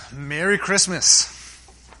Merry Christmas.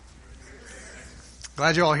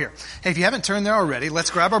 Glad you're all here. Hey, if you haven't turned there already, let's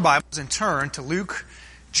grab our Bibles and turn to Luke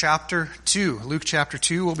chapter 2. Luke chapter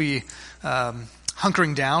 2, we'll be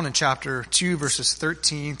hunkering down in chapter 2, verses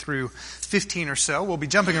 13 through 15 or so. We'll be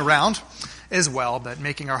jumping around as well, but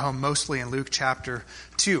making our home mostly in Luke chapter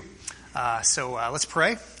 2. So let's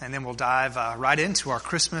pray, and then we'll dive right into our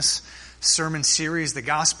Christmas sermon series, The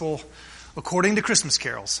Gospel According to Christmas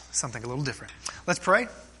Carols, something a little different. Let's pray,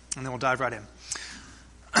 and then we'll dive right in.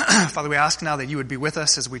 Father, we ask now that you would be with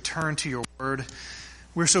us as we turn to your word.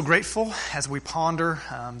 We're so grateful as we ponder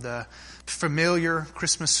the familiar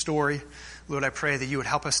Christmas story. Lord, I pray that you would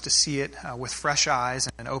help us to see it with fresh eyes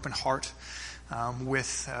and an open heart,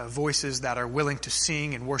 with voices that are willing to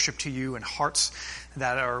sing and worship to you, and hearts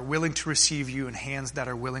that are willing to receive you, and hands that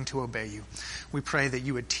are willing to obey you. We pray that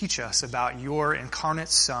you would teach us about your incarnate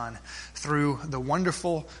Son through the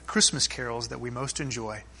wonderful Christmas carols that we most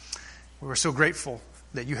enjoy. We're so grateful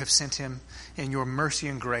that you have sent him in your mercy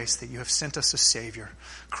and grace, that you have sent us a Savior,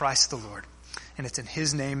 Christ the Lord. And it's in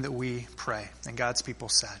his name that we pray. And God's people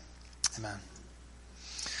said, amen.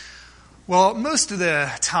 Well, most of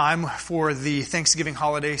the time for the Thanksgiving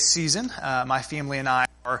holiday season, my family and I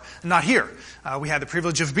are not here. We had the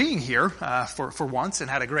privilege of being here for once and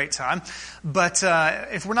had a great time. But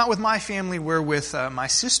if we're not with my family, we're with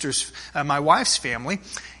my wife's family.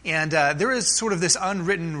 And there is sort of this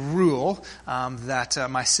unwritten rule that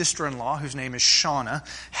my sister-in-law, whose name is Shauna,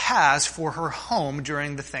 has for her home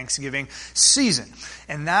during the Thanksgiving season.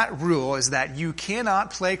 And that rule is that you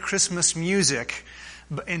cannot play Christmas music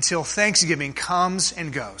until Thanksgiving comes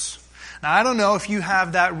and goes. Now, I don't know if you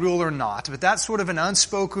have that rule or not, but that's sort of an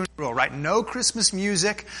unspoken rule, right? No Christmas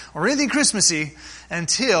music or anything Christmassy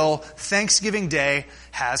until Thanksgiving Day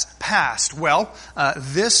has passed. Well,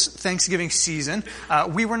 this Thanksgiving season,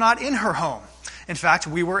 we were not in her home. In fact,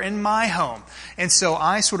 we were in my home. And so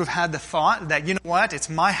I sort of had the thought that, you know what, it's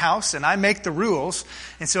my house and I make the rules.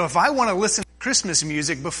 And so if I want to listen to Christmas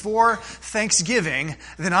music before Thanksgiving,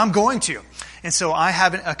 then I'm going to. And so I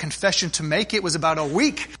have a confession to make. It was about a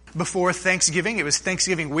week before Thanksgiving. It was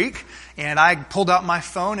Thanksgiving week. And I pulled out my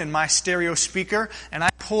phone and my stereo speaker, and I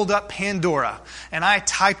pulled up Pandora. And I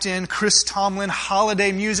typed in Chris Tomlin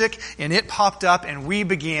holiday music, and it popped up, and we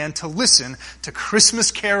began to listen to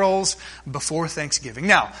Christmas carols before Thanksgiving.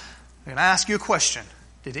 Now, I'm going to ask you a question.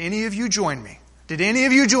 Did any of you join me? Did any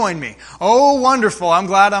of you join me? Oh, wonderful. I'm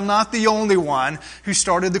glad I'm not the only one who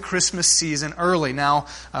started the Christmas season early. Now,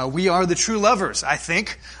 we are the true lovers, I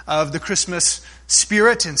think, of the Christmas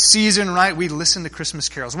spirit and season, right? We listen to Christmas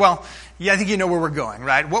carols. Well, yeah, I think you know where we're going,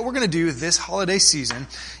 right? What we're going to do this holiday season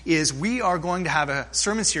is we are going to have a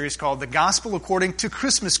sermon series called The Gospel According to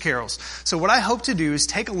Christmas Carols. So what I hope to do is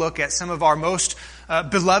take a look at some of our most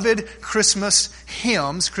beloved Christmas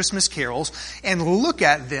hymns, Christmas carols, and look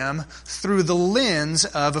at them through the lens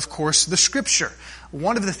of course, the Scripture.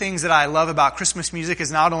 One of the things that I love about Christmas music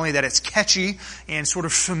is not only that it's catchy and sort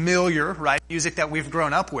of familiar, right, music that we've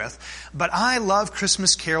grown up with, but I love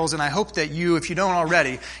Christmas carols, and I hope that you, if you don't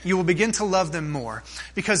already, you will begin to love them more.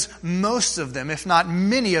 Because most of them, if not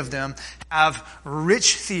many of them, have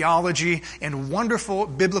rich theology and wonderful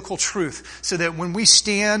biblical truth, so that when we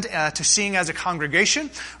stand to sing as a congregation,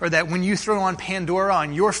 or that when you throw on Pandora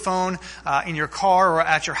on your phone, in your car, or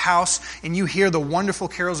at your house, and you hear the wonderful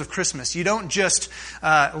carols of Christmas, you don't just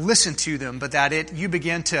listen to them, but that you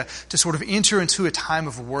begin to sort of enter into a time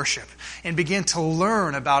of worship and begin to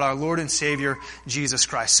learn about our Lord and Savior, Jesus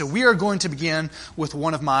Christ. So we are going to begin with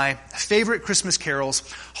one of my favorite Christmas carols,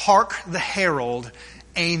 Hark the Herald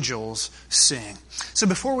Angels Sing. So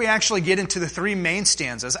before we actually get into the three main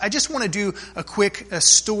stanzas, I just want to do a quick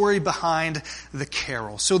story behind the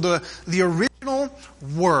carol. So the original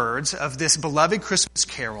words of this beloved Christmas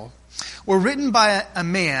carol were written by a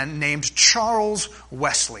man named Charles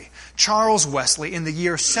Wesley. Charles Wesley in the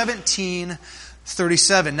year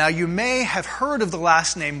 1737. Now, you may have heard of the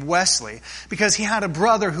last name Wesley because he had a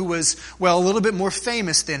brother who was, well, a little bit more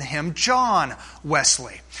famous than him, John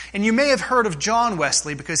Wesley. And you may have heard of John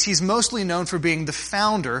Wesley because he's mostly known for being the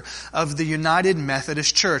founder of the United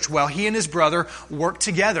Methodist Church. Well, he and his brother worked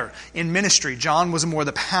together in ministry. John was more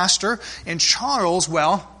the pastor, and Charles,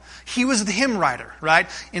 well, he was the hymn writer, right?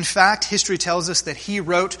 In fact, history tells us that he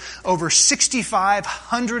wrote over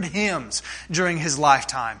 6,500 hymns during his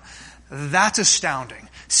lifetime. That's astounding.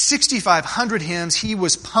 6,500 hymns, he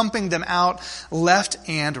was pumping them out left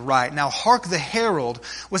and right. Now, Hark the Herald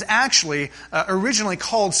was actually originally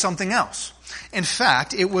called something else. In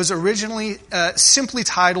fact, it was originally simply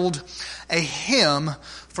titled A Hymn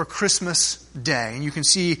for Christmas Day. And you can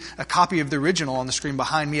see a copy of the original on the screen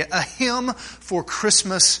behind me, A Hymn for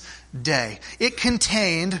Christmas Day. It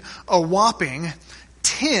contained a whopping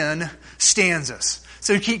 10 stanzas.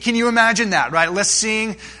 So can you imagine that, right? Let's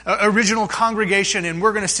sing original congregation, and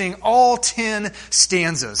we're going to sing all 10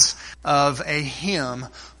 stanzas of A Hymn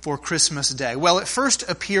for Christmas Day. Well, it first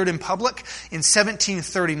appeared in public in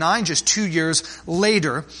 1739, just 2 years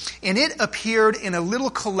later, and it appeared in a little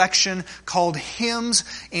collection called Hymns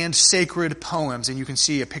and Sacred Poems, and you can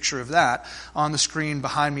see a picture of that on the screen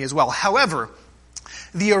behind me as well. However,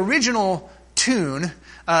 the original tune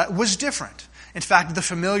was different. In fact, the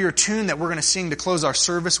familiar tune that we're going to sing to close our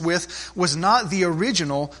service with was not the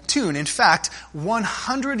original tune. In fact,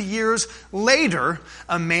 100 years later,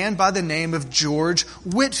 a man by the name of George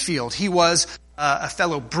Whitefield, he was a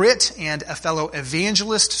fellow Brit and a fellow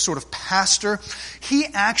evangelist, sort of pastor. He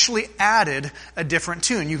actually added a different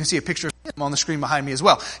tune. You can see a picture of him on the screen behind me as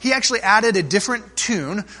well. He actually added a different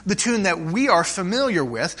tune, the tune that we are familiar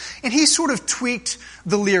with, and he sort of tweaked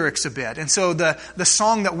the lyrics a bit. And so the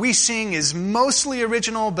song that we sing is mostly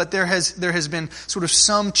original, but there has been sort of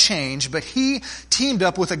some change. But he teamed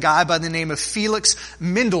up with a guy by the name of Felix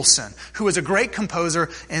Mendelssohn, who was a great composer,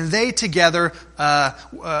 and they together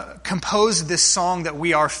composed this song that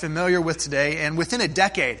we are familiar with today. And within a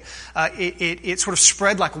decade, it sort of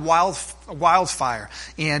spread like wildfire,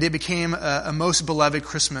 and it became a most beloved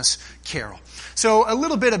Christmas carol. So a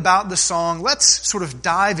little bit about the song. Let's sort of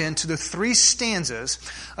dive into the 3 stanzas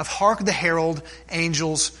of Hark the Herald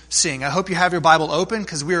Angels Sing. I hope you have your Bible open,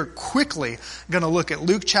 because we're quickly going to look at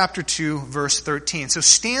Luke chapter 2, verse 13. So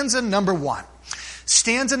stanza number 1.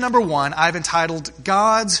 Stanza number 1, I've entitled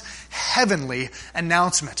God's Heavenly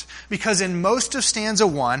Announcement, because in most of stanza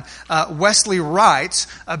 1, Wesley writes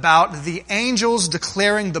about the angels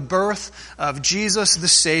declaring the birth of Jesus the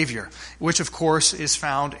Savior, which of course is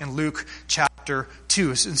found in Luke chapter 2.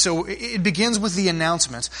 And so it begins with the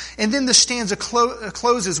announcement, and then the stanza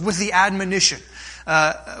closes with the admonition.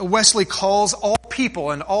 Wesley calls all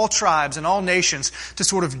people and all tribes and all nations to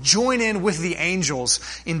sort of join in with the angels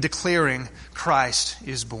in declaring Christ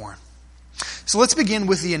is born. So let's begin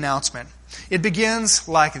with the announcement. It begins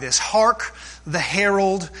like this: Hark the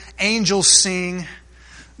herald angels sing,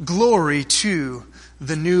 glory to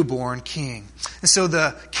the newborn King. And so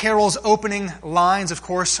the carol's opening lines, of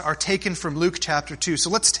course, are taken from Luke chapter 2. So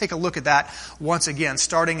let's take a look at that once again,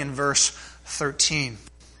 starting in verse 13.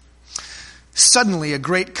 Suddenly a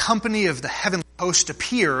great company of the heavenly host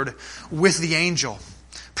appeared with the angel,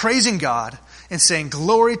 praising God and saying,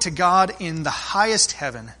 "Glory to God in the highest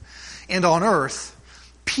heaven, and on earth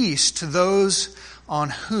peace to those on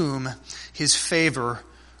whom His favor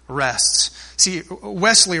rests." See,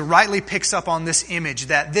 Wesley rightly picks up on this image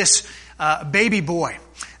that this baby boy,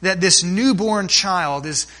 that this newborn child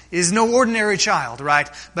is no ordinary child, right?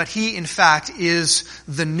 But he, in fact, is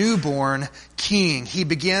the newborn King. He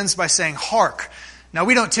begins by saying, "Hark." Now,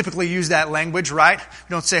 we don't typically use that language, right?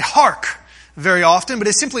 We don't say "hark" very often, but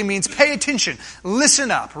it simply means pay attention,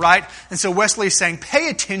 listen up, right? And so Wesley is saying, pay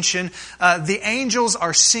attention. The angels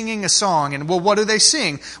are singing a song. And well, what do they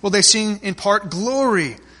sing? Well, they sing in part,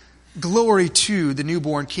 glory. Glory to the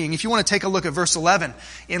newborn King. If you want to take a look at verse 11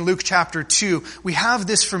 in Luke chapter 2, we have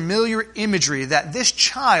this familiar imagery that this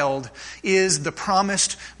child is the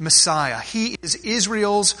promised Messiah. He is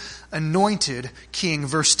Israel's anointed King.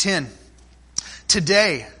 Verse 10,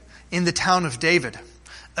 today in the town of David,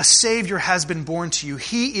 a Savior has been born to you.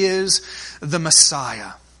 He is the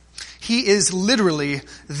Messiah. He is literally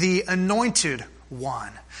the anointed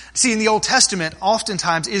one. See, in the Old Testament,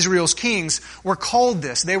 oftentimes Israel's kings were called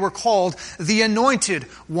this. They were called the Anointed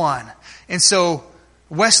One. And so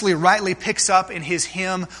Wesley rightly picks up in his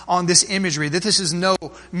hymn on this imagery that this is no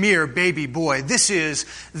mere baby boy. This is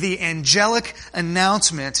the angelic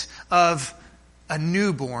announcement of a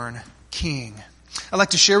newborn king. I'd like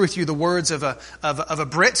to share with you the words of a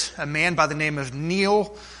Brit, a man by the name of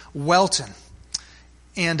Neil Welton.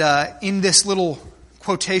 And in this little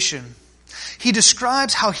quotation, he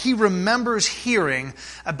describes how he remembers hearing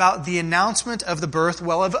about the announcement of the birth,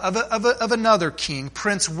 well, of another king,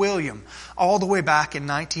 Prince William, all the way back in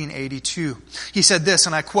 1982. He said this,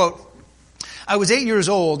 and I quote, "I was 8 years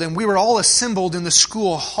old, and we were all assembled in the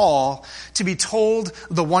school hall to be told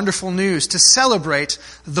the wonderful news, to celebrate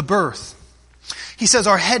the birth." He says,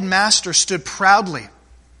 "Our headmaster stood proudly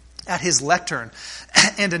at his lectern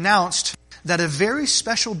and announced that a very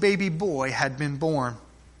special baby boy had been born.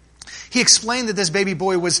 He explained that this baby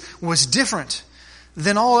boy was different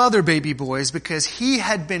than all other baby boys because he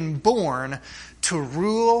had been born to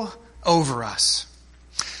rule over us.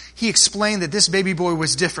 he explained that this baby boy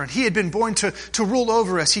was different. He had been born to rule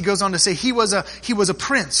over us. He goes on to say he was a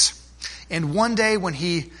prince. And one day when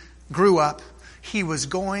he grew up, he was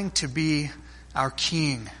going to be our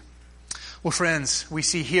king. Well, friends, we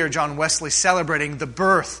see here John Wesley celebrating the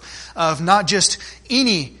birth of not just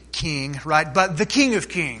any king, right, but the King of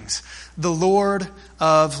Kings, the Lord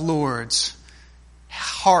of Lords.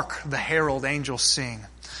 Hark, the herald angels sing.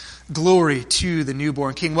 Glory to the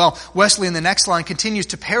newborn King. Well, Wesley in the next line continues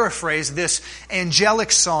to paraphrase this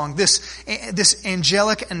angelic song, this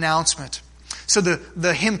angelic announcement. So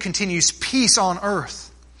the hymn continues, peace on earth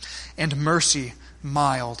and mercy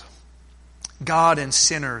mild. God and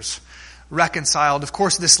sinners reconciled. Of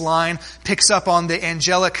course, this line picks up on the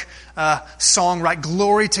angelic song, right?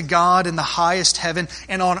 Glory to God in the highest heaven,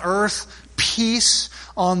 and on earth, peace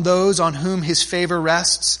on those on whom His favor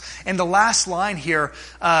rests. And the last line here,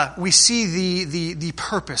 we see the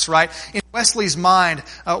purpose, right? In Wesley's mind,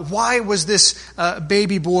 why was this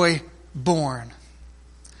baby boy born?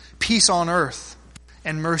 Peace on earth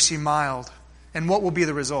and mercy mild. And what will be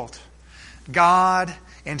the result? God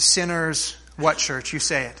and sinners, what, church? You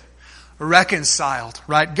say it. Reconciled,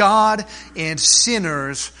 right? God and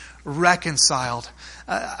sinners reconciled.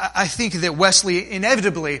 I think that Wesley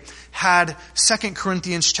inevitably had 2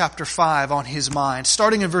 Corinthians chapter 5 on his mind.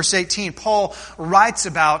 Starting in verse 18, Paul writes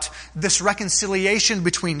about this reconciliation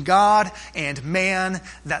between God and man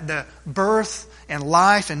that the birth and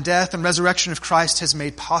life and death and resurrection of Christ has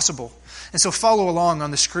made possible. And so follow along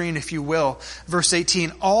on the screen, if you will. Verse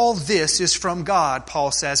 18, all this is from God,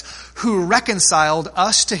 Paul says, who reconciled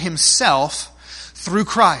us to Himself through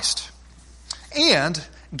Christ and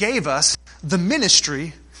gave us the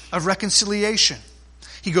ministry of reconciliation.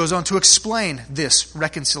 He goes on to explain this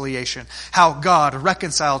reconciliation, how God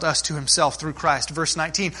reconciled us to Himself through Christ. Verse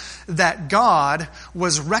 19, that God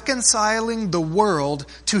was reconciling the world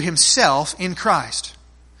to Himself in Christ,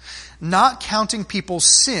 not counting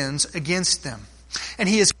people's sins against them. And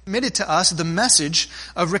He has committed to us the message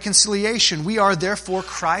of reconciliation. We are therefore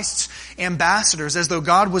Christ's ambassadors, as though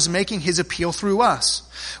God was making His appeal through us.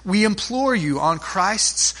 We implore you on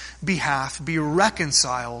Christ's behalf, be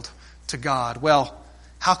reconciled to God. Well,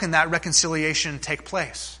 how can that reconciliation take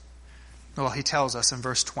place? Well, he tells us in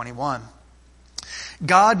verse 21.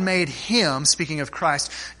 God made Him, speaking of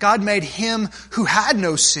Christ, God made Him who had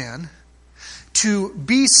no sin to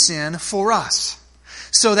be sin for us,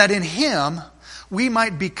 so that in Him we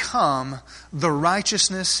might become the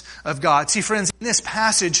righteousness of God. See, friends, in this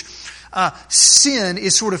passage, sin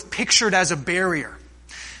is sort of pictured as a barrier.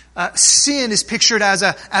 Sin is pictured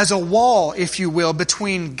as a wall, if you will,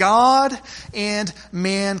 between God and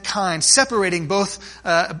mankind, separating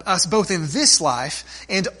us both in this life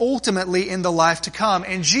and ultimately in the life to come.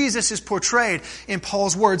 And Jesus is portrayed in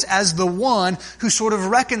Paul's words as the one who sort of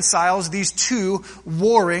reconciles these two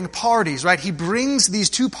warring parties, right? He brings these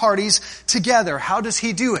two parties together. How does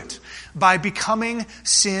He do it? By becoming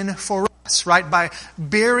sin for us, right? By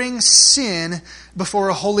bearing sin before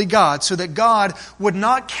a holy God, so that God would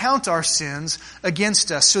not count our sins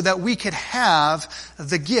against us, so that we could have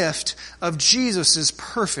the gift of Jesus'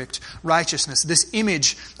 perfect righteousness. This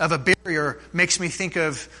image of a barrier makes me think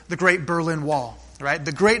of the Great Berlin Wall, right?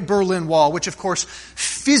 The Great Berlin Wall, which of course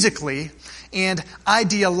physically and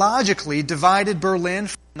ideologically divided Berlin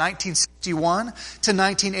from 1961 to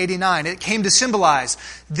 1989. It came to symbolize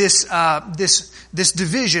this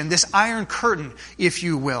division, this Iron Curtain, if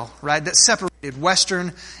you will, right, that separated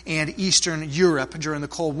Western and Eastern Europe during the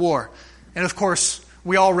Cold War. And of course,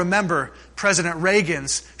 we all remember President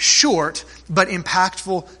Reagan's short but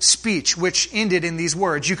impactful speech, which ended in these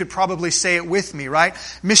words. You could probably say it with me, right?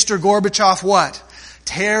 Mr. Gorbachev, what?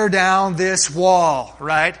 Tear down this wall,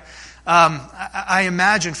 right? I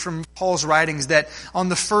imagine from Paul's writings that on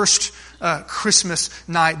the first Christmas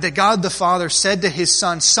night, that God the Father said to His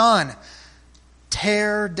Son, Son,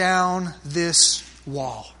 tear down this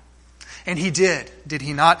wall. And He did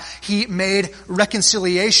He not? He made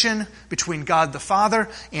reconciliation between God the Father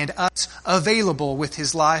and us available with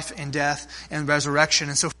His life and death and resurrection.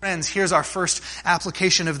 And so, friends, here's our first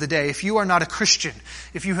application of the day. If you are not a Christian,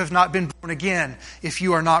 if you have not been born again, if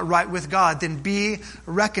you are not right with God, then be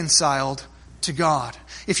reconciled to God.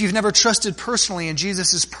 If you've never trusted personally in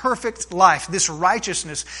Jesus' perfect life, this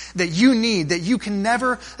righteousness that you need, that you can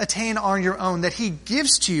never attain on your own, that He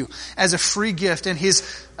gives to you as a free gift, and His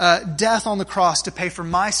death on the cross to pay for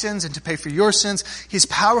my sins and to pay for your sins, His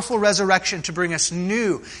powerful resurrection to bring us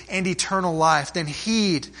new and eternal life, then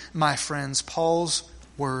heed, my friends, Paul's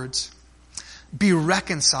words. Be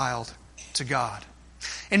reconciled to God.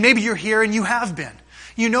 And maybe you're here and you have been.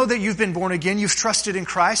 You know that you've been born again. You've trusted in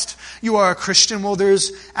Christ. You are a Christian. Well,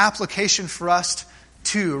 there's application for us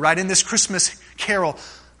too, right? In this Christmas carol,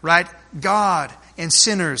 right? God and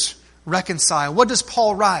sinners reconcile. What does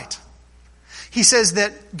Paul write? He says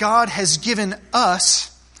that God has given us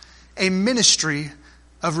a ministry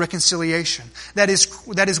of reconciliation. That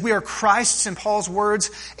is, we are Christ's, in Paul's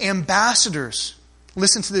words, ambassadors.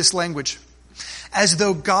 Listen to this language. As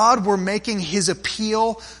though God were making His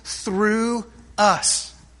appeal through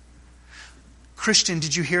us. Christian,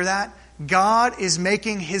 did you hear that? God is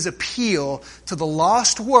making His appeal to the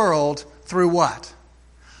lost world through what?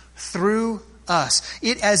 Through us.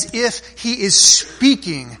 It as if He is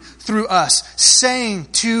speaking through us, saying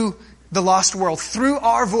to the lost world, through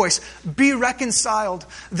our voice, be reconciled.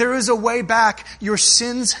 There is a way back. Your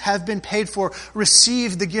sins have been paid for.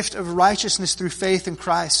 Receive the gift of righteousness through faith in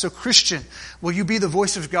Christ. So Christian, will you be the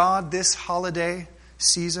voice of God this holiday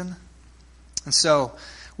season? And so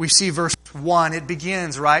we see verse 1. It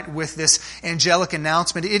begins, right, with this angelic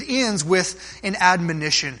announcement. It ends with an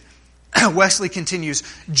admonition. Wesley continues,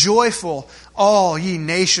 joyful, all ye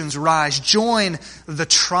nations rise. Join the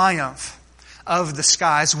triumph of the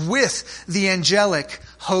skies. With the angelic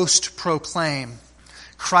host proclaim,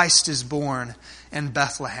 Christ is born in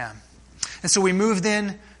Bethlehem. And so we move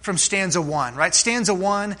then from stanza 1, right? Stanza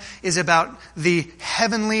 1 is about the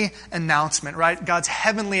heavenly announcement, right? God's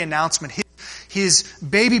heavenly announcement. His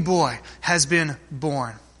baby boy has been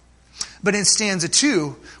born. But in stanza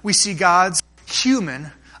 2, we see God's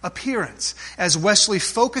human appearance, as Wesley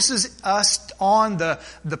focuses us on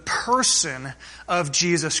the person of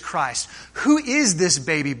Jesus Christ. Who is this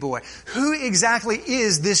baby boy? Who exactly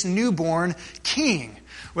is this newborn king?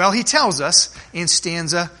 Well, he tells us in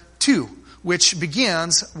stanza 2, which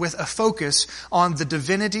begins with a focus on the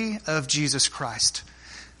divinity of Jesus Christ.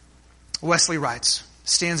 Wesley writes,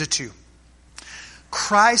 stanza 2,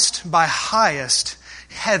 Christ by highest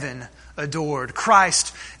heaven adored.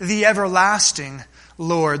 Christ, the everlasting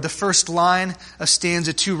Lord. The first line of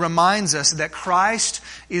stanza 2 reminds us that Christ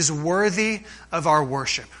is worthy of our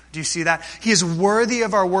worship. Do you see that? He is worthy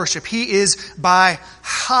of our worship. He is by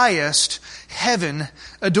highest heaven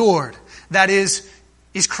adored. That is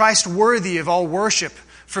Christ worthy of all worship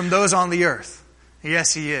from those on the earth?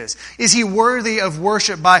 Yes, He is. Is He worthy of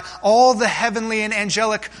worship by all the heavenly and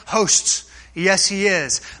angelic hosts? Yes, He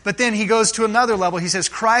is. But then he goes to another level. He says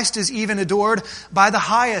Christ is even adored by the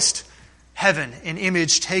highest heaven, an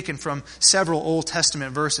image taken from several Old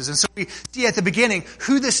Testament verses. And so we see at the beginning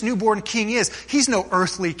who this newborn king is. He's no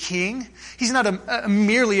earthly king. He's not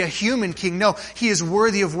merely a human king. No, He is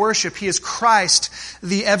worthy of worship. He is Christ,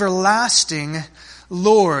 the everlasting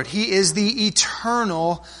Lord. He is the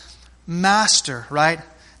eternal Master, right?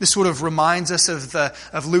 This sort of reminds us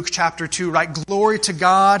of Luke chapter 2, right? Glory to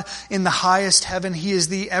God in the highest heaven. He is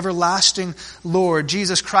the everlasting Lord.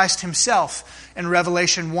 Jesus Christ Himself in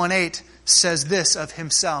Revelation 1:8 says this of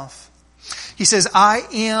Himself. He says, I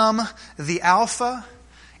am the Alpha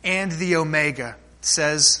and the Omega,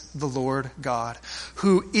 says the Lord God,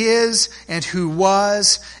 who is and who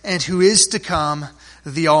was and who is to come,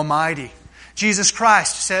 the Almighty. Jesus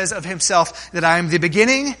Christ says of Himself that I am the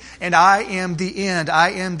beginning and I am the end.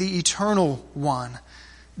 I am the eternal one.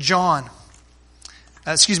 The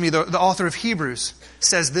author of Hebrews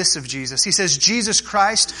says this of Jesus. He says, Jesus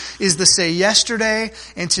Christ is the same yesterday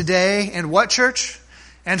and today and what, church?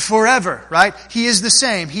 And forever, right? He is the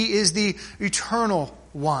same. He is the eternal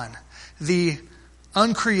one, the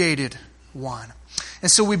uncreated one. And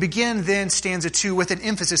so we begin then stanza 2 with an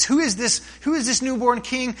emphasis. Who is this newborn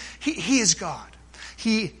king? He is God.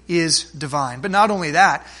 He is divine. But not only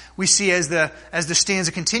that, we see as the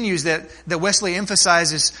stanza continues that Wesley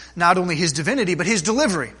emphasizes not only His divinity, but His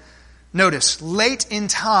delivery. Notice, late in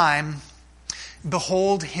time,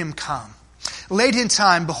 behold Him come. Late in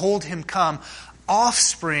time, behold Him come,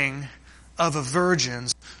 offspring of a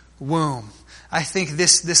virgin's womb. I think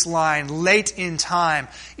this line, late in time,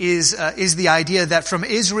 is the idea that from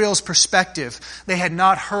Israel's perspective, they had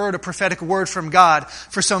not heard a prophetic word from God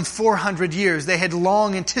for some 400 years. They had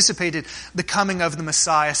long anticipated the coming of the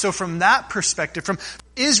Messiah. So from that perspective, from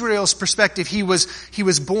Israel's perspective, he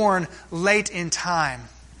was born late in time.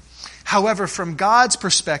 However, from God's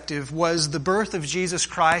perspective, was the birth of Jesus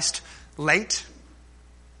Christ late?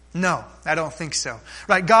 No, I don't think so.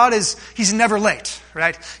 Right? He's never late,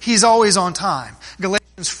 right? He's always on time.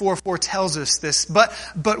 Galatians 4:4 tells us this. But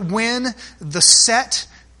when the set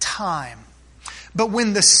time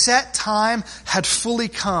had fully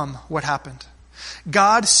come, what happened?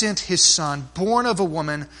 God sent His Son, born of a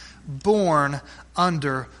woman, born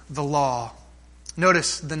under the law.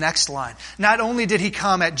 Notice the next line. Not only did He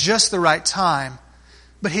come at just the right time,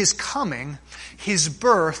 But his coming, his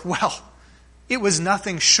birth, well, it was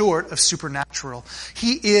nothing short of supernatural.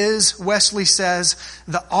 He is, Wesley says,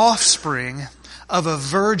 the offspring of a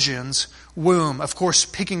virgin's womb. Of course,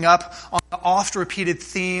 picking up on the oft-repeated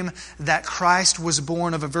theme that Christ was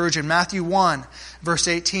born of a virgin. Matthew 1, verse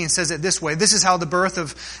 18 says it this way. This is how the birth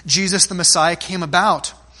of Jesus the Messiah came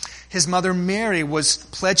about. His mother Mary was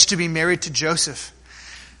pledged to be married to Joseph.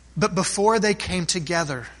 But before they came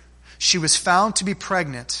together, she was found to be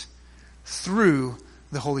pregnant through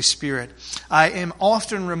the Holy Spirit. I am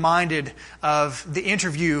often reminded of the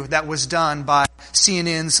interview that was done by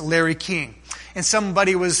CNN's Larry King. And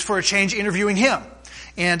somebody was, for a change, interviewing him.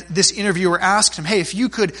 And this interviewer asked him, hey, if you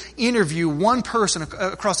could interview one person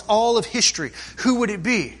across all of history, who would it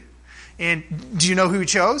be? And do you know who he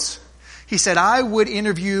chose? He said, I would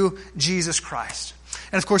interview Jesus Christ.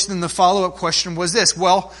 And of course, then the follow-up question was this,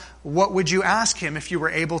 well, what would you ask him if you were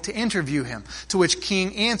able to interview him? To which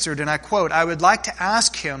King answered, and I quote, I would like to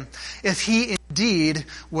ask him if he indeed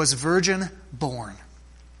was virgin born.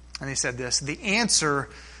 And he said this, the answer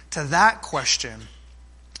to that question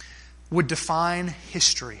would define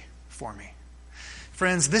history for me.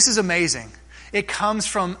 Friends, this is amazing. It comes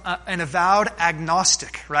from an avowed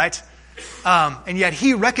agnostic, right? And yet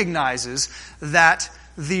he recognizes that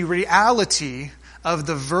the reality of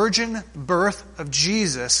the virgin birth of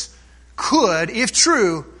Jesus could, if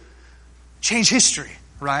true, change history,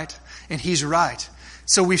 right? And he's right.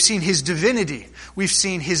 So we've seen his divinity. We've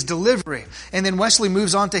seen his delivery. And then Wesley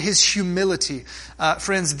moves on to his humility.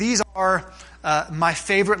 Friends, these are my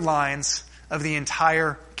favorite lines of the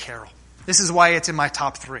entire carol. This is why it's in my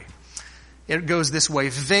top 3. It goes this way.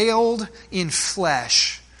 Veiled in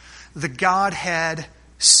flesh, the Godhead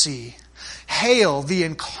see. Hail the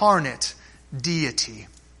incarnate deity,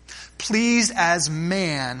 pleased as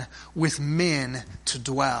man with men to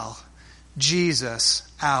dwell. Jesus,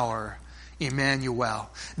 our Emmanuel.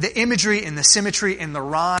 The imagery and the symmetry and the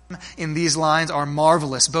rhyme in these lines are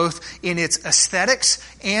marvelous, both in its aesthetics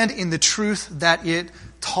and in the truth that it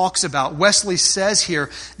talks about. Wesley says here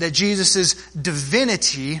that Jesus'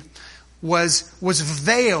 divinity was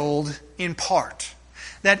veiled in part.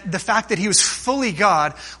 That the fact that he was fully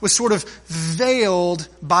God was sort of veiled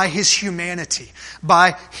by his humanity,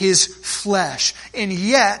 by his flesh. And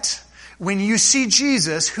yet, when you see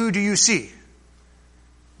Jesus, who do you see?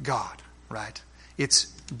 God, right? It's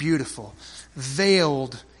beautiful.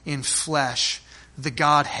 Veiled in flesh, the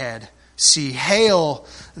Godhead see. Hail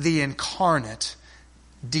the incarnate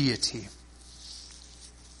deity.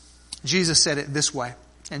 Jesus said it this way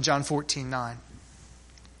in John 14:9.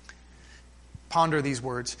 Ponder these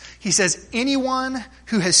words. He says, anyone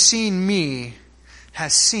who has seen me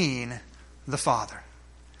has seen the Father.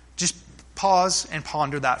 Just pause and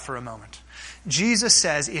ponder that for a moment. Jesus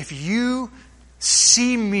says, if you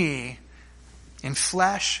see me in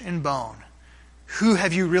flesh and bone, who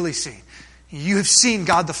have you really seen? You have seen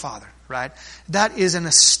God the Father, right? That is an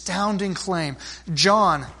astounding claim.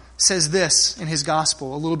 John says this in his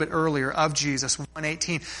gospel a little bit earlier of Jesus,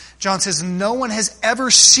 1:18. John says, no one has ever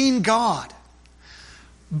seen God,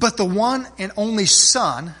 but the one and only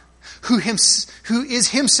Son, who is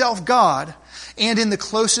himself God, and in the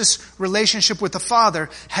closest relationship with the Father,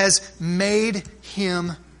 has made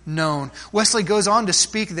him known. Wesley goes on to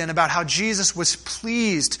speak then about how Jesus was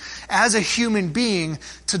pleased as a human being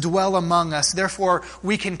to dwell among us. Therefore,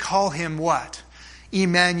 we can call him what?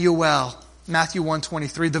 Emmanuel. Matthew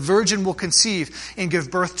 1:23. The virgin will conceive and give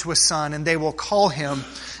birth to a son, and they will call him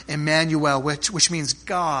Emmanuel, which means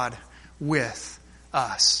God with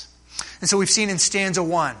us. And so we've seen in stanza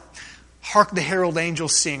 1, hark the herald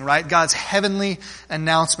angels sing, right? God's heavenly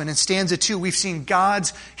announcement. In stanza 2, we've seen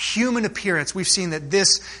God's human appearance. We've seen that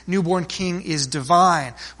this newborn king is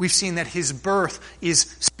divine. We've seen that his birth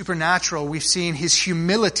is supernatural. We've seen his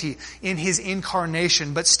humility in his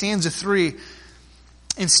incarnation. But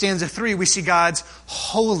in stanza 3, we see God's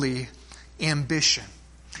holy ambition.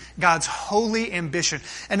 God's holy ambition.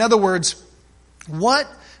 In other words,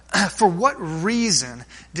 for what reason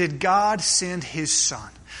did God send his Son?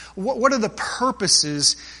 What are the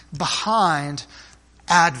purposes behind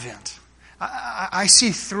Advent? I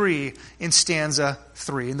see 3 in stanza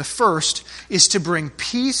 3. And the first is to bring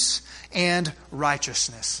peace and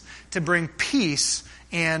righteousness. To bring peace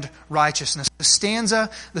and righteousness. The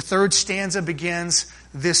third stanza begins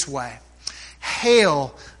this way.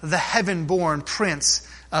 Hail the heaven-born Prince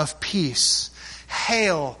of Peace.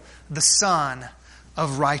 Hail the Son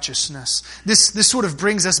of righteousness. This sort of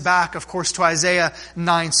brings us back, of course, to Isaiah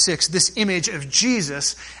 9:6, this image of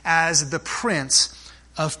Jesus as the Prince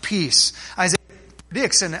of Peace. Isaiah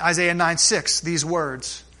predicts in Isaiah 9:6 these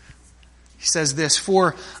words. He says this,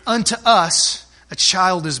 "For unto us a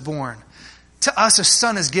child is born. To us a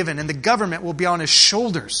son is given, and the government will be on his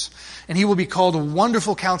shoulders. And he will be called a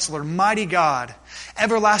Wonderful Counselor, Mighty God,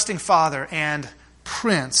 Everlasting Father, and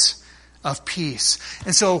Prince of Peace."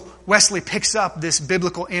 And so Wesley picks up this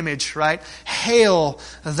biblical image, right? Hail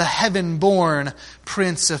the heaven-born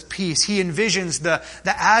Prince of Peace. He envisions the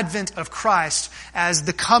advent of Christ as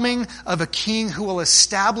the coming of a king who will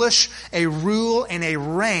establish a rule and a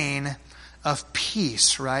reign of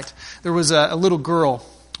peace, right? There was a little girl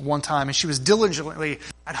one time, and she was diligently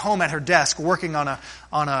at home at her desk working on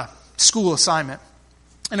a school assignment.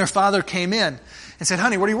 And her father came in and said,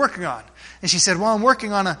 "Honey, what are you working on?" And she said, "Well, I'm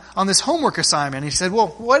working on this homework assignment." And he said, "Well,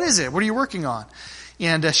 what is it? What are you working on?"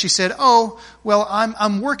 And she said, "Oh, well,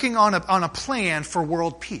 I'm working on a plan for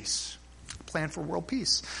world peace." Plan for world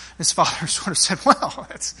peace. And his father sort of said, "Well,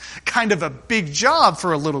 that's kind of a big job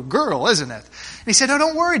for a little girl, isn't it?" And he said, "No,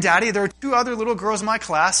 don't worry, Daddy. There are 2 other little girls in my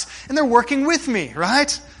class, and they're working with me,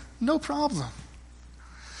 right? No problem."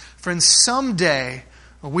 Friends, someday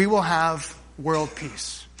we will have world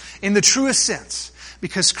peace in the truest sense,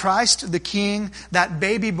 because Christ the King, that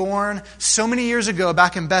baby born so many years ago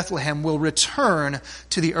back in Bethlehem, will return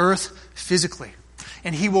to the earth physically.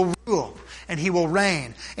 And he will rule and he will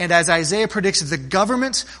reign. And as Isaiah predicts, the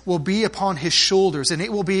government will be upon his shoulders, and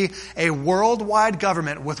it will be a worldwide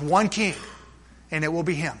government with one king, and it will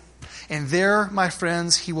be him. And there, my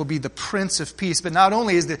friends, he will be the Prince of Peace. But not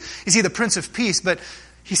only is he the Prince of Peace, but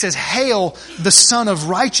he says, "Hail the Son of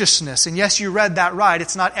Righteousness." And yes, you read that right.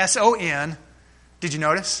 It's not S-O-N. Did you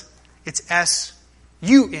notice? It's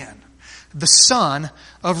S-U-N. The Son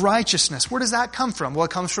of Righteousness. Where does that come from? Well,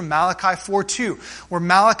 it comes from Malachi 4:2, where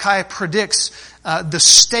Malachi predicts the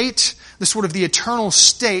state, the eternal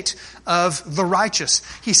state of the righteous.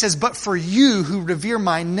 He says, "But for you who revere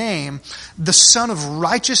my name, the Son of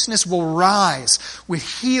Righteousness will rise with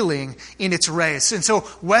healing in its rays." And so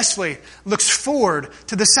Wesley looks forward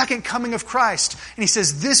to the second coming of Christ. And he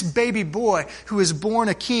says, this baby boy who is born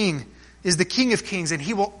a king is the King of Kings, and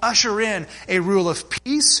he will usher in a rule of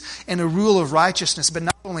peace and a rule of righteousness. But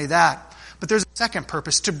not only that, but there's a second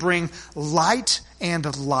purpose, to bring light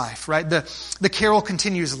and life, right? The carol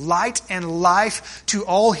continues, "Light and life to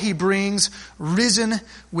all he brings, risen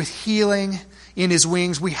with healing in his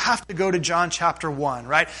wings." We have to go to John chapter 1,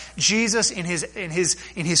 right? Jesus in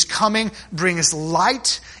his coming brings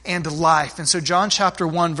light and life. And so John chapter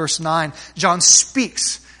 1 verse 9, John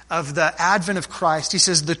speaks of the advent of Christ. He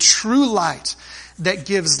says, "The true light that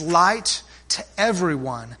gives light to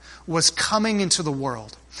everyone was coming into the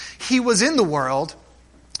world. He was in the world,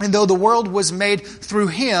 and though the world was made through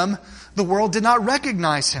him, the world did not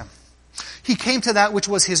recognize him. He came to that which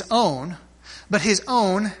was his own, but his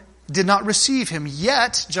own did not receive him.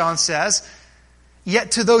 Yet," John says,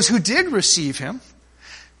 "yet to those who did receive him,"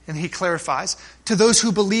 and he clarifies, "to those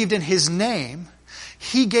who believed in his name,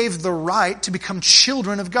 he gave the right to become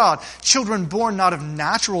children of God." Children born not of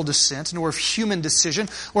natural descent, nor of human decision,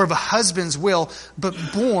 or of a husband's will, but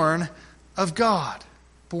born of God.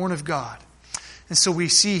 Born of God. And so we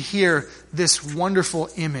see here this wonderful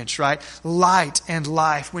image, right? Light and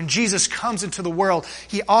life. When Jesus comes into the world,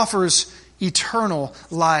 he offers eternal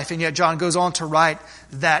life. And yet John goes on to write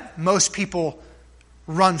that most people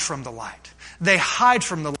run from the light. They hide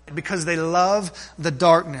from the light because they love the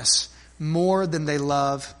darkness more than they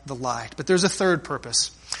love the light. But there's a third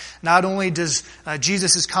purpose. Not only does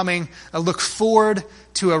Jesus' coming look forward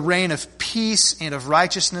to a reign of peace and of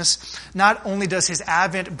righteousness, not only does his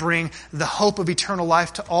advent bring the hope of eternal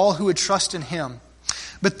life to all who would trust in him,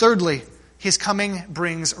 but thirdly, his coming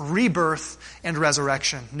brings rebirth and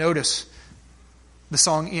resurrection. Notice, the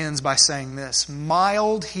song ends by saying this,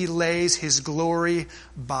 "Mild he lays his glory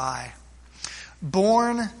by,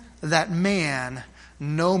 born that man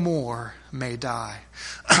no more may die.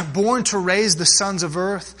 Born to raise the sons of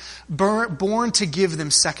earth, born to give them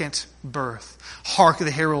second birth. Hark the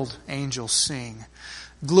herald angels sing.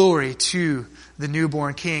 Glory to the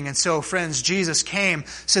newborn King." And so, friends, Jesus came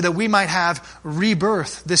so that we might have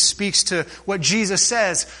rebirth. This speaks to what Jesus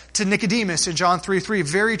says to Nicodemus in John 3:3.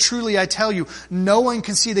 "Very truly I tell you, no one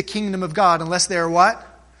can see the kingdom of God unless they are what?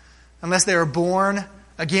 Unless they are born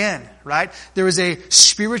again," right? There is a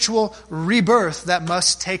spiritual rebirth that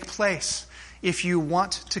must take place if you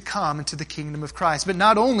want to come into the kingdom of Christ. But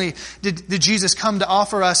not only did Jesus come to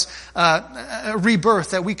offer us a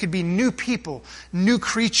rebirth, that we could be new people, new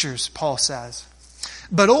creatures, Paul says.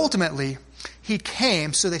 But ultimately, he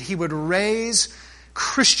came so that he would raise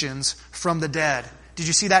Christians from the dead. Did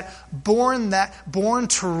you see that? Born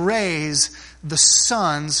to raise the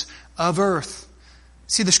sons of earth.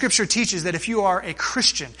 See, the Scripture teaches that if you are a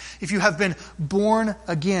Christian, if you have been born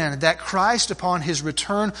again, that Christ upon His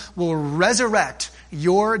return will resurrect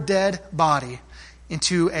your dead body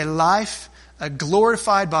into a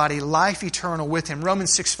glorified body, life eternal with Him.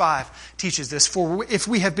 Romans 6:5 teaches this. For if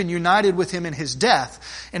we have been united with Him in His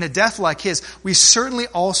death, in a death like His, we certainly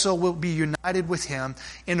also will be united with Him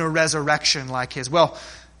in a resurrection like His. Well,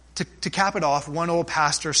 to cap it off, one old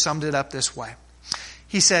pastor summed it up this way.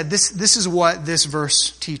 He said, this is what this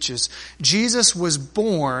verse teaches. Jesus was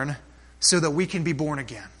born so that we can be born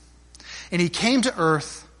again. And He came to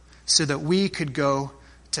earth so that we could go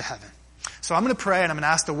to heaven. So I'm going to pray, and I'm going to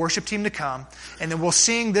ask the worship team to come, and then we'll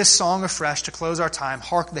sing this song afresh to close our time,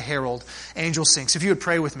 Hark the Herald Angels Sing. So if you would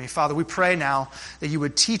pray with me. Father, we pray now that you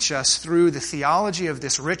would teach us through the theology of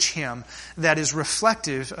this rich hymn that is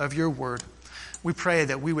reflective of your word. We pray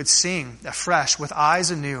that we would sing afresh with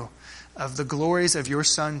eyes anew of the glories of your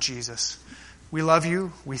Son, Jesus. We love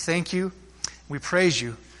you, we thank you, we praise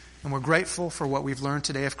you, and we're grateful for what we've learned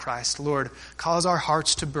today of Christ. Lord, cause our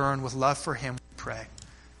hearts to burn with love for Him, we pray.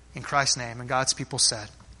 In Christ's name, and God's people said,